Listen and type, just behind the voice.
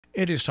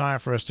It is time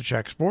for us to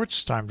check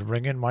sports. Time to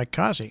bring in Mike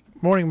Cozzi.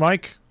 Morning,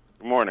 Mike.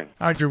 Good morning.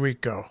 How'd your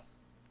week go?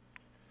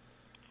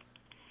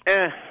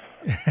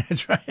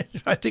 That's right.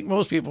 I think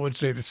most people would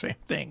say the same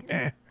thing.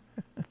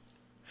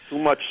 Too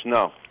much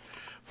snow.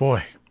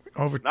 Boy,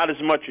 not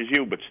as much as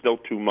you, but still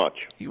too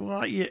much.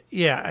 Well,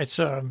 yeah, it's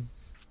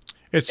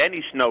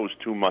any snow is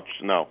too much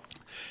snow.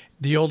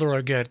 The older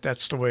I get,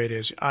 that's the way it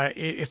is.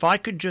 If I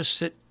could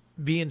just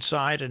be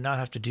inside and not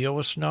have to deal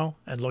with snow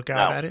and look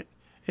out at it,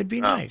 it'd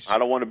be nice. I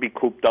don't want to be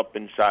cooped up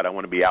inside. I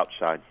want to be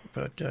outside.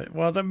 But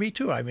well, me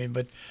too. I mean,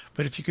 but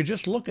if you could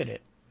just look at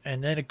it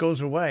and then it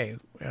goes away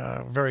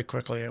very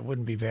quickly, it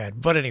wouldn't be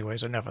bad. But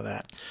anyways, enough of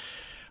that.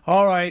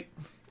 All right.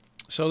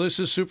 So this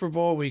is Super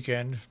Bowl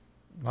weekend.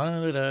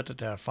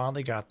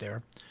 Finally got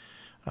there.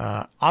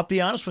 I'll be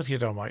honest with you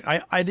though, Mike.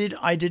 I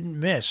didn't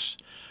miss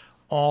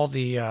all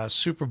the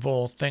Super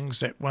Bowl things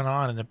that went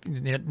on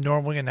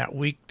normally in that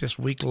week, this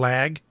week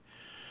lag.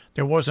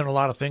 There wasn't a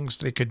lot of things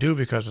they could do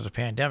because of the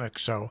pandemic,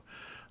 so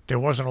there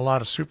wasn't a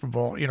lot of Super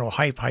Bowl,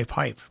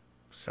 hype.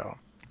 So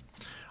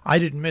I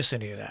didn't miss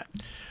any of that.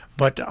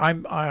 But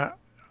I'm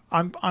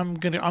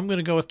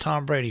gonna go with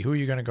Tom Brady. Who are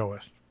you gonna go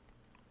with?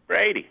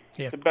 Brady.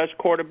 Yeah. The best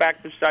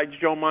quarterback besides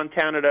Joe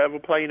Montana to ever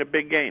play in a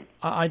big game.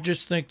 I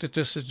just think that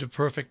this is the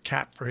perfect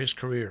cap for his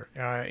career.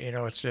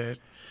 It's a.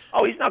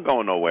 Oh, he's not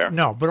going nowhere.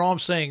 No, but all I'm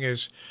saying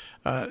is,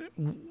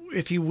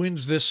 if he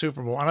wins this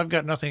Super Bowl, and I've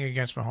got nothing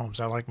against Mahomes.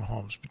 I like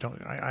Mahomes,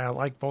 but I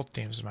like both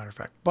teams as a matter of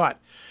fact. But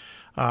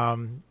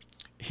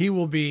he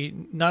will be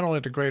not only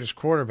the greatest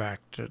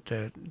quarterback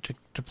to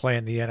play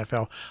in the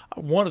NFL,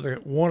 one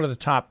of the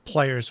top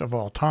players of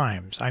all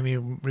times. I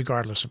mean,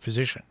 regardless of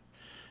position.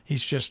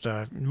 He's just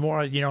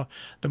more,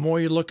 the more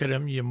you look at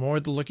him, the more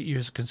you look at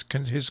his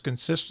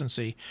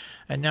consistency.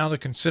 And now the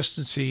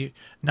consistency,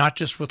 not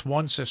just with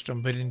one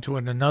system, but into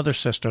another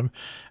system.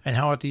 And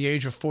how at the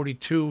age of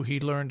 42, he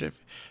learned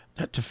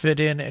to fit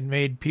in and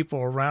made people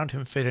around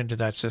him fit into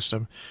that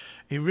system.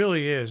 He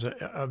really is.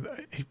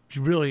 He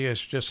really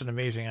is just an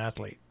amazing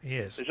athlete. He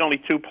is. There's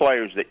only two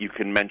players that you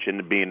can mention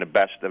to being the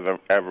best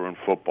ever in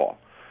football.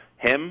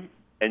 Him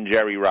and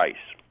Jerry Rice.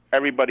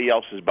 Everybody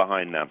else is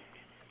behind them.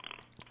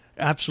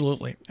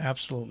 Absolutely.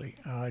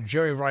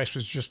 Jerry Rice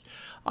was just,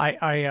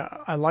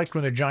 I liked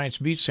when the Giants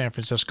beat San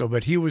Francisco,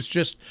 but he was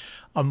just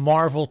a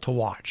marvel to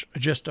watch,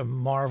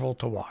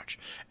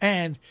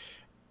 And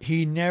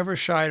he never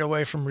shied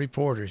away from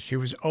reporters. He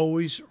was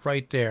always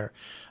right there.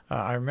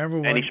 I remember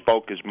when... And he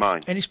spoke his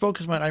mind.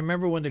 I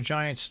remember when the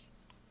Giants,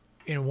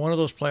 in one of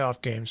those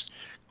playoff games,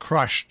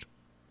 crushed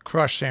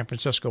San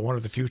Francisco one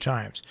of the few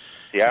times.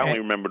 Yeah, I only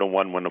remember the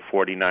one when the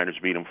 49ers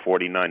beat them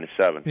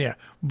 49-7. Yeah,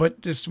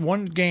 but this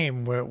one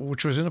game,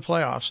 which was in the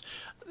playoffs,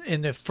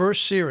 in the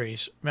first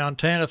series,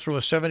 Montana threw a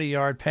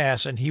 70-yard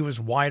pass, and he was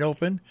wide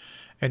open,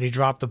 and he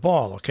dropped the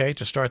ball,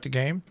 to start the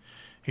game.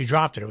 He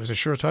dropped it. It was a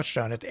sure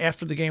touchdown.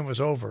 After the game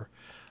was over,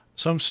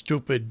 some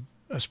stupid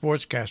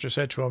sportscaster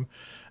said to him,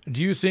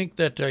 "Do you think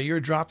that your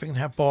dropping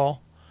that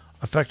ball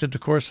affected the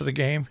course of the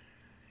game?"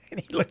 And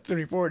he looked at the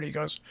report, and he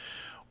goes,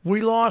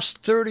 "We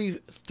lost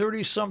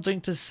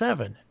 30-something to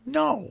 7.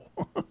 No."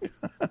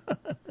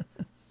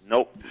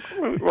 Nope.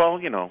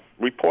 Well,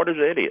 reporters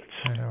are idiots.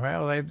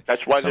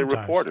 That's why they're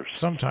reporters.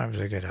 Sometimes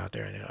they get out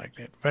there and they're like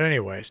that. But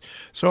anyways,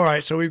 all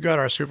right, so we've got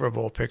our Super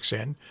Bowl picks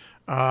in.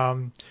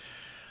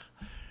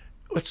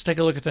 Let's take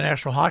a look at the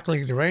National Hockey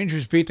League. The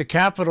Rangers beat the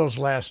Capitals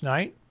last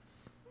night.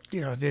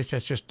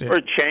 That's just... For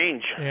a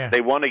change. Yeah.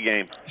 They won a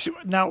game.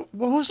 Now,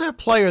 what was that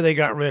player they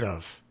got rid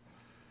of?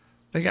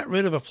 They got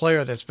rid of a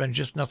player that's been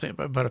just nothing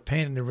but a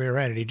pain in the rear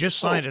end. He just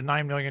signed a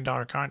 $9 million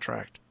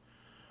contract.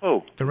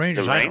 Oh, the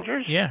Rangers. The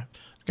Rangers? Yeah.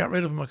 Got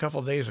rid of him a couple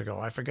of days ago.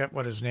 I forget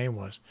what his name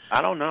was.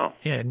 I don't know.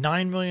 Yeah,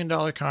 $9 million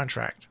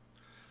contract.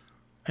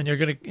 And they're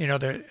going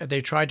to,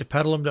 they tried to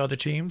peddle him to other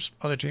teams.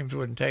 Other teams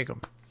wouldn't take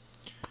him.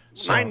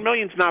 So, $9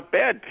 million's not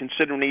bad,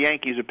 considering the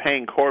Yankees are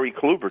paying Corey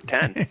Kluber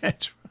 $10.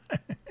 That's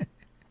right.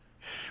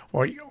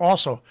 Well,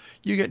 also,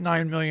 you get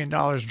 $9 million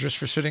just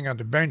for sitting on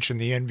the bench in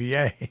the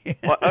NBA.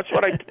 Well, that's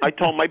what I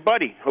told my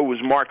buddy, who was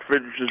Mark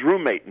Friedrich's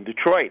roommate in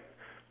Detroit.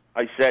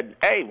 I said,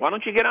 "Hey, why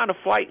don't you get on a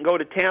flight and go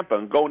to Tampa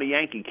and go to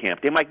Yankee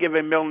camp? They might give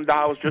him $1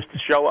 million just to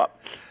show up."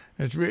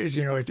 It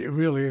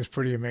really is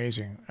pretty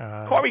amazing.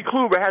 Corey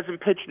Kluber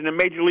hasn't pitched in the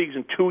major leagues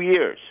in 2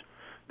 years.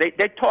 They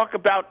talk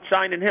about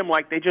signing him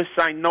like they just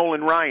signed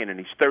Nolan Ryan, and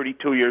he's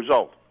 32 years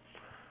old.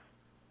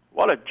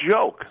 What a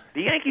joke.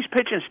 The Yankees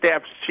pitching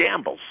staff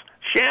shambles.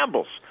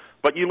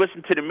 But you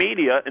listen to the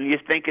media, and you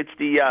think it's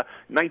the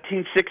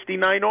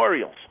 1969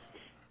 Orioles.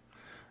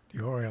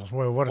 The Orioles.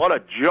 Boy, what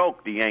a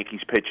joke the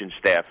Yankees pitching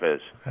staff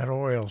is. That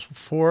Orioles.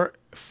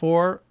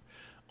 Four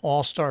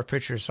all-star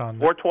pitchers on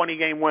that. 4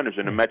 20-game winners,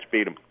 and the Mets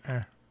beat them.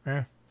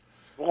 Yeah.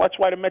 Well, that's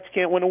why the Mets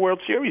can't win a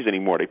World Series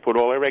anymore. They put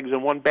all their eggs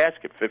in one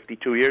basket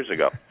 52 years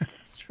ago.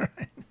 That's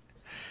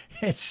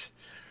right.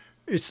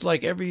 It's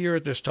like every year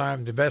at this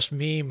time, the best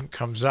meme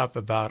comes up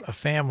about a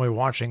family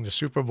watching the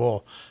Super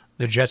Bowl,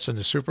 the Jets in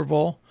the Super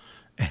Bowl,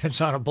 and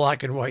it's on a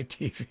black and white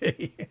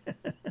TV.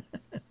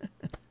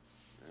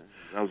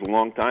 That was a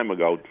long time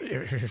ago.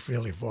 It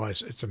really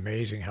was. It's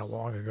amazing how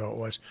long ago it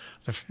was.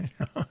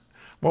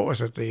 What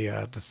was it?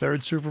 The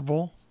third Super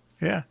Bowl?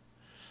 Yeah.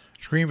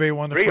 Green Bay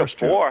won the first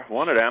two. 3 or 4,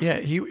 one of them. Yeah,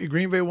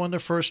 Green Bay won the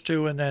first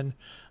two, and then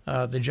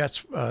the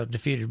Jets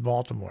defeated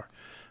Baltimore.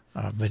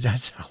 But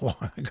that's how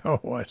long ago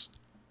it was.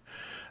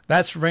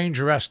 That's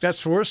Ranger-esque.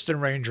 That's worse than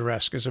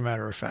Ranger-esque, as a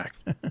matter of fact.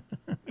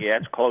 Yeah,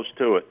 it's close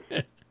to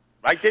it.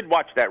 I did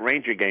watch that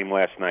Ranger game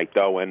last night,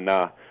 though, and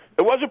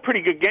it was a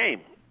pretty good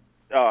game.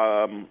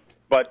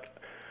 But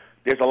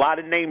there's a lot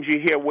of names you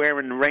hear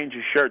wearing the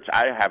Ranger shirts.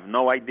 I have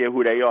no idea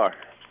who they are.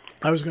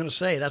 I was going to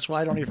say, that's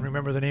why I don't even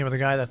remember the name of the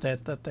guy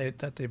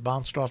that they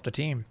bounced off the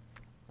team.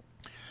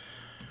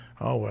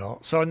 Oh,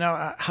 well. So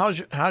now,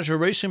 how's your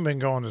racing been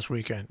going this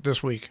week?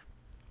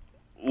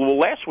 Well,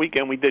 last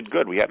weekend we did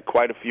good. We had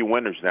quite a few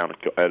winners down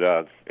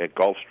at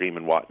Gulfstream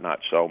and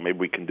whatnot. So maybe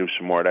we can do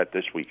some more of that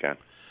this weekend.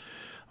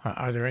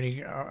 Are there any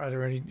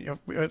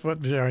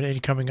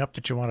coming up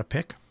that you want to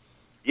pick?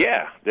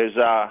 Yeah, there's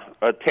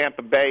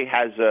Tampa Bay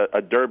has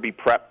a Derby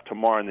prep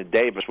tomorrow in the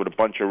Davis with a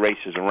bunch of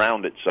races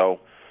around it.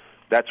 So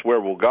that's where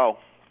we'll go.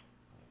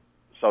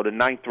 So the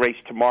 9th race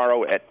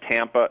tomorrow at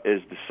Tampa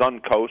is the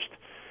Sun Coast.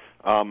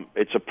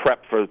 It's a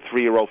prep for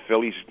 3-year-old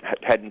fillies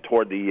heading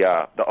toward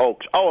the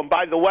Oaks. Oh, and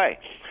by the way,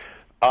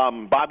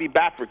 Bobby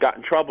Baffert got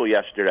in trouble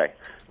yesterday.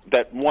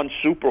 That one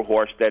super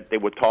horse that they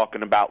were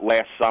talking about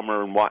last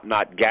summer and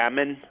whatnot,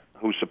 Gammon,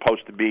 who's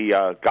supposed to be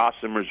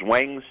Gossamer's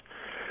Wings,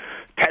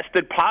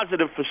 tested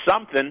positive for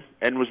something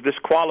and was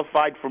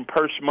disqualified from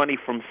purse money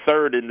from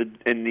 3rd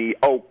in the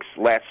Oaks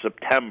last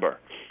September.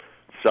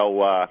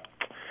 So,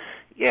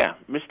 yeah,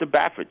 Mr.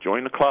 Baffert,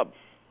 join the club.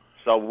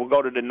 So we'll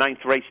go to the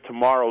 9th race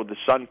tomorrow, the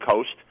Sun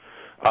Coast.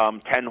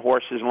 10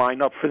 horses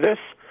lined up for this.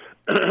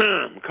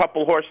 A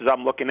couple horses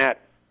I'm looking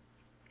at.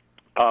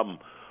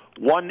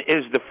 One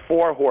is the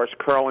 4-horse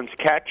Curlin's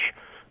Catch.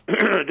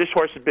 This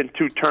horse has been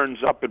 2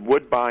 turns up at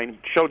Woodbine.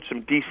 Showed some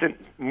decent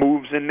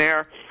moves in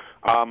there.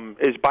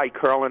 Is by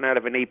Curlin out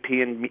of an AP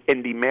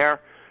Indy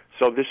mare.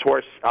 So this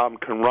horse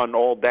can run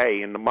all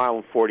day, and the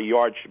 1.40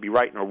 yards should be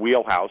right in her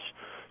wheelhouse.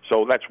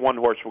 So that's one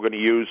horse we're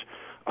going to use.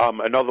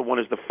 Another one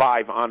is the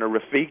 5, Honor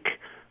Rafik,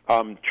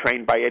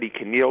 trained by Eddie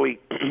Keneally.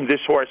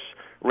 This horse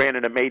ran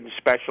in a maiden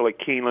special at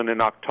Keeneland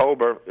in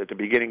October. At the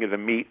beginning of the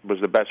meet, was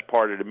the best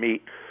part of the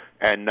meet,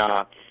 and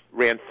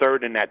ran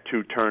 3rd in that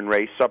 2-turn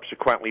race.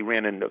 Subsequently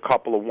ran in a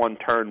couple of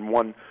 1-turn,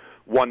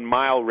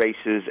 1-mile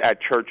races at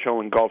Churchill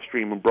and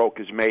Gulfstream and broke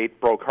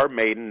her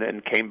maiden,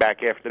 and came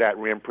back after that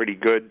and ran pretty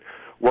good,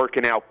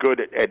 working out good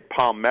at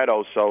Palm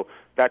Meadows. So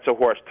that's a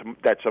horse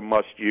that's a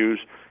must-use.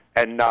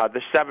 And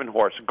the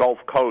 7-horse, Gulf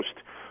Coast,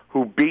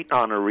 who beat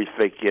Honor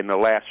Rafiki in the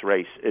last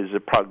race, is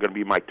probably going to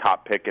be my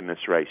top pick in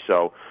this race.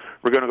 So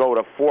we're going to go with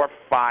a 4,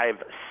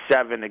 5,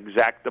 7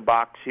 exacta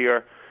box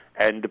here,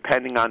 and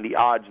depending on the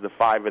odds, the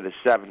 5 or the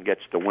 7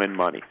 gets the win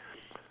money.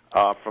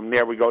 From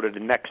there, we go to the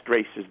next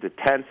race is the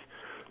 10th.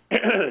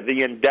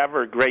 The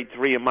Endeavor, Grade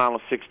 3, a mile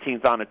and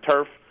 16th on the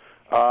turf.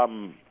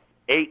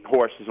 8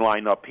 horses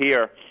line up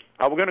here.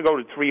 We're going to go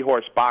to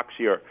 3-horse box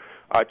here.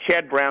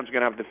 Chad Brown's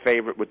going to have the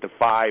favorite with the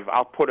 5.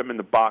 I'll put him in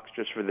the box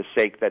just for the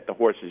sake that the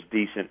horse is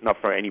decent, not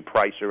for any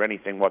price or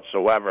anything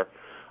whatsoever.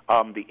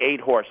 The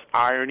 8-horse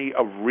Irony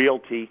of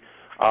Realty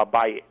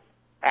by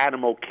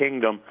Animal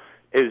Kingdom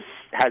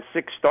has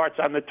 6 starts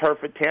on the turf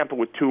at Tampa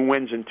with 2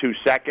 wins and 2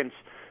 seconds.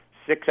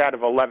 6 out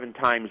of 11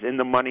 times in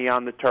the money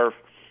on the turf.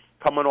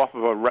 Coming off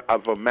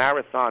of a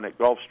marathon at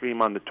Gulfstream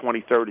on the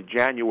 23rd of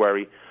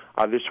January,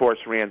 this horse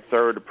ran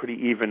 3rd, a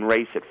pretty even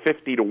race at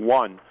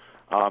 50-1.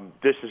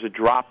 This is a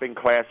drop-in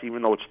class,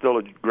 even though it's still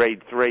a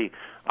Grade 3.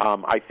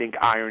 I think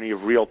Irony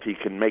of Realty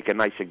can make a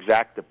nice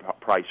exacta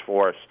price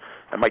for us.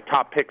 And my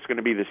top pick's going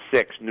to be the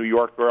 6, New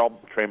York Girl,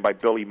 trained by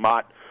Billy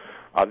Mott.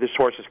 This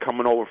horse is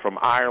coming over from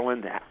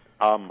Ireland,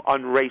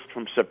 unraced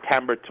from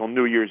September till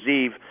New Year's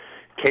Eve.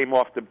 Came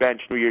off the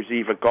bench New Year's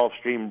Eve at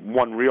Gulfstream,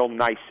 won real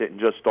nice sitting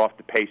just off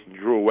the pace and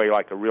drew away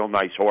like a real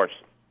nice horse.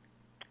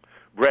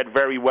 Bred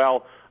very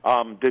well.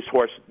 This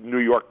horse, New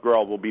York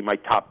Girl, will be my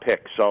top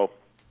pick. So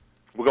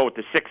we'll go with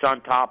the 6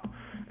 on top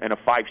and a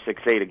 5,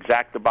 6, 8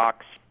 exacta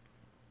box.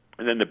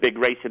 And then the big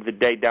race of the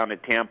day down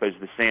at Tampa is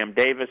the Sam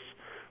Davis,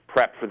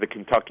 prep for the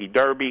Kentucky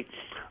Derby.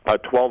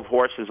 12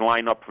 horses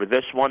line up for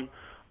this one.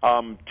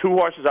 2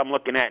 horses I'm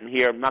looking at in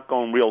here. I'm not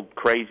going real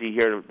crazy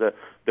here.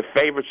 The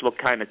favorites look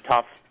kind of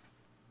tough.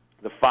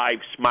 The 5,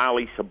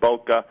 Smiley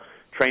Saboka,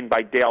 trained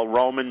by Dale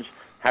Romans,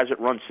 hasn't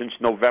run since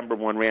November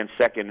when ran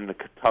 2nd in the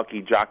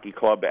Kentucky Jockey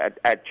Club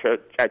at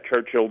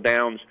Churchill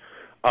Downs.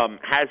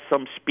 Has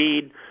some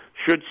speed,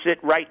 should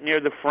sit right near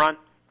the front,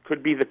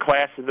 could be the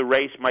class of the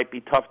race, might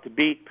be tough to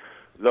beat.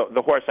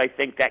 The horse I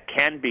think that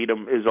can beat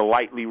him is a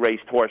lightly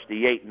raced horse,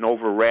 the 8,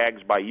 Nova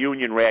Rags by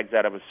Union Rags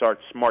out of a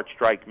Smart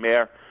Strike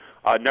mare.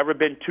 Never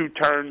been 2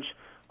 turns.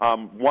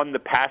 Won the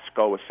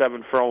Pasco, a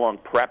 7-furlong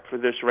prep for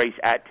this race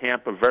at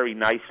Tampa very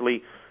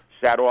nicely.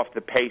 Sat off the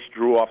pace,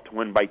 drew off to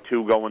win by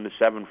 2, going to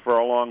 7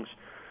 furlongs.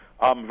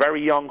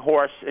 Very young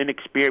horse,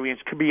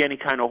 inexperienced, could be any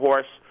kind of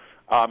horse.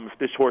 If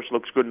this horse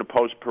looks good in the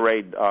post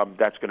parade,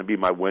 that's going to be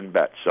my win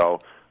bet.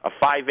 So a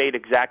 5'8"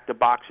 exacta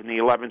box in the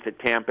 11th at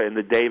Tampa and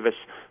the Davis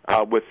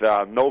with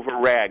Nova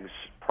Rags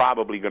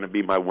probably going to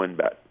be my win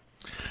bet.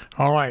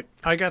 All right.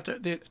 I got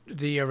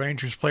the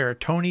Rangers player,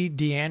 Tony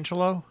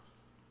DeAngelo.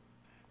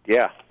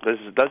 Yeah.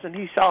 Doesn't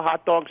he sell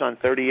hot dogs on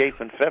 38th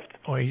and 5th?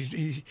 Oh,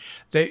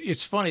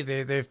 it's funny.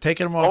 They've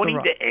taken him off Tony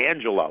the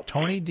DeAngelo.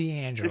 Tony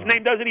DeAngelo. His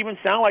name doesn't even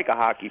sound like a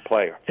hockey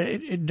player.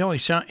 No, he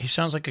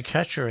sounds like a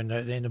catcher in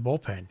the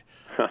bullpen.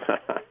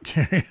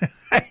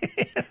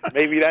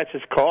 Maybe that's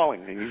his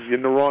calling. He's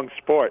in the wrong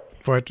sport.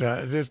 But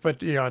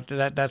you know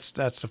that's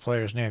the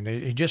player's name.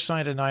 He just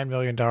signed a $9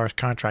 million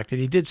contract,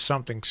 and he did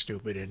something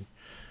stupid,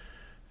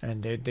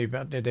 and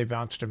they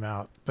bounced him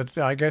out. But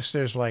I guess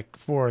there's like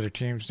 4 other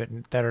teams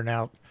that are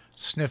now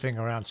sniffing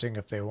around, seeing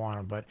if they want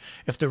him. But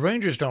if the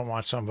Rangers don't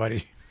want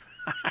somebody,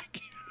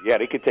 yeah,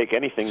 they could take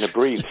anything that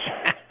breathes.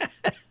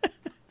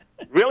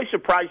 Really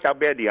surprised how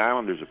bad the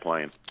Islanders are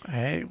playing.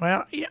 Hey,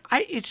 well, yeah,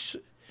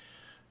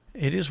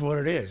 it is what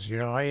it is. You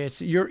know,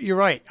 you're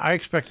right. I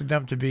expected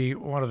them to be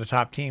one of the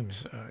top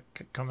teams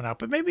coming out,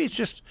 but maybe it's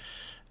just,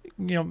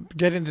 you know,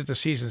 get into the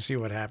season, see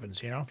what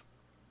happens. You know.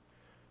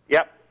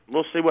 Yep,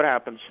 we'll see what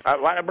happens.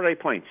 What are they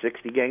playing?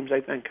 60 games,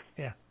 I think.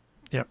 Yeah.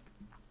 Yep.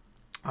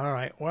 All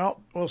right.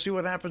 Well, we'll see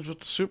what happens with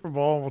the Super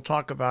Bowl. We'll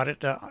talk about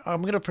it.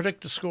 I'm going to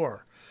predict the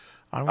score.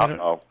 I'm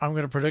going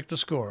to predict the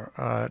score.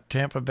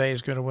 Tampa Bay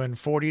is going to win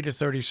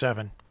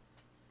 40-37.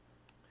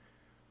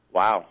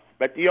 Wow.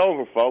 Bet the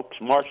over, folks.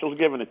 Marshall's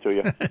giving it to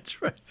you.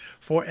 That's right.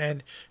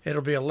 And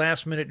it'll be a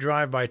last-minute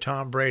drive by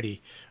Tom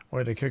Brady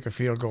where they kick a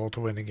field goal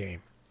to win the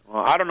game.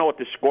 Well, I don't know what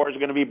the score is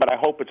going to be, but I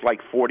hope it's like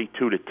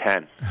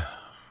 42-10.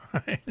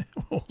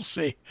 We'll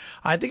see.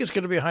 I think it's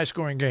going to be a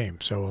high-scoring game,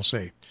 so we'll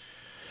see.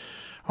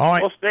 All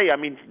right. We'll see. I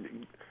mean,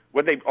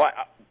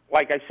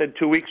 like I said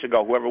 2 weeks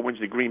ago, whoever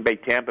wins the Green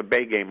Bay-Tampa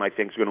Bay game, I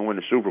think, is going to win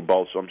the Super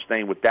Bowl, so I'm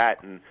staying with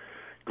that. And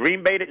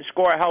Green Bay didn't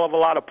score a hell of a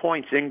lot of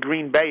points in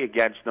Green Bay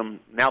against them.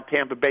 Now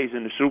Tampa Bay's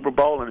in the Super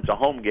Bowl, and it's a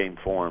home game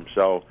for them.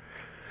 So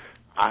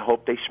I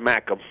hope they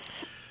smack them.